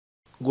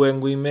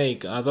When we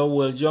make a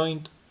dowel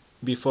joint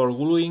before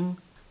gluing,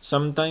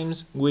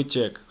 sometimes we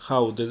check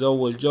how the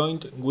dowel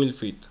joint will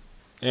fit,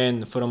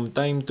 and from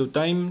time to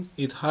time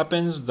it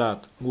happens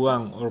that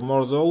one or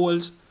more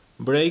dowels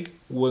break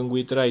when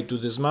we try to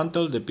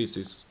dismantle the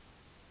pieces.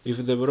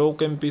 If the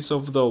broken piece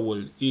of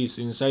dowel is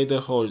inside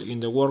the hole in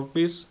the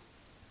workpiece,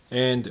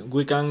 and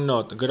we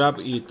cannot grab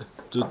it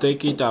to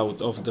take it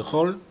out of the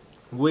hole,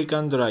 we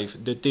can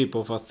drive the tip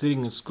of a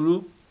thin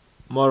screw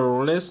more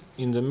or less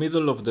in the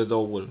middle of the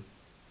dowel.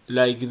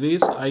 Like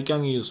this I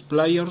can use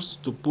pliers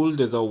to pull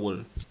the dowel,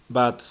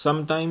 but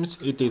sometimes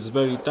it is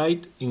very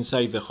tight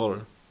inside the hole.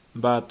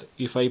 But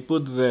if I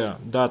put there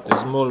that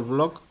small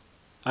block,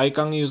 I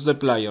can use the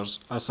pliers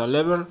as a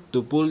lever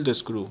to pull the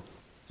screw.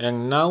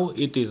 And now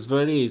it is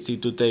very easy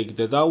to take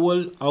the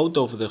dowel out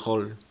of the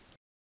hole.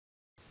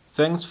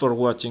 Thanks for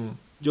watching.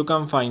 You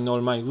can find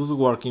all my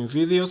woodworking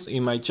videos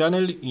in my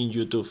channel in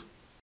YouTube.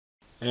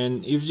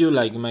 And if you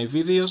like my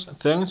videos,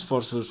 thanks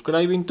for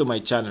subscribing to my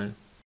channel.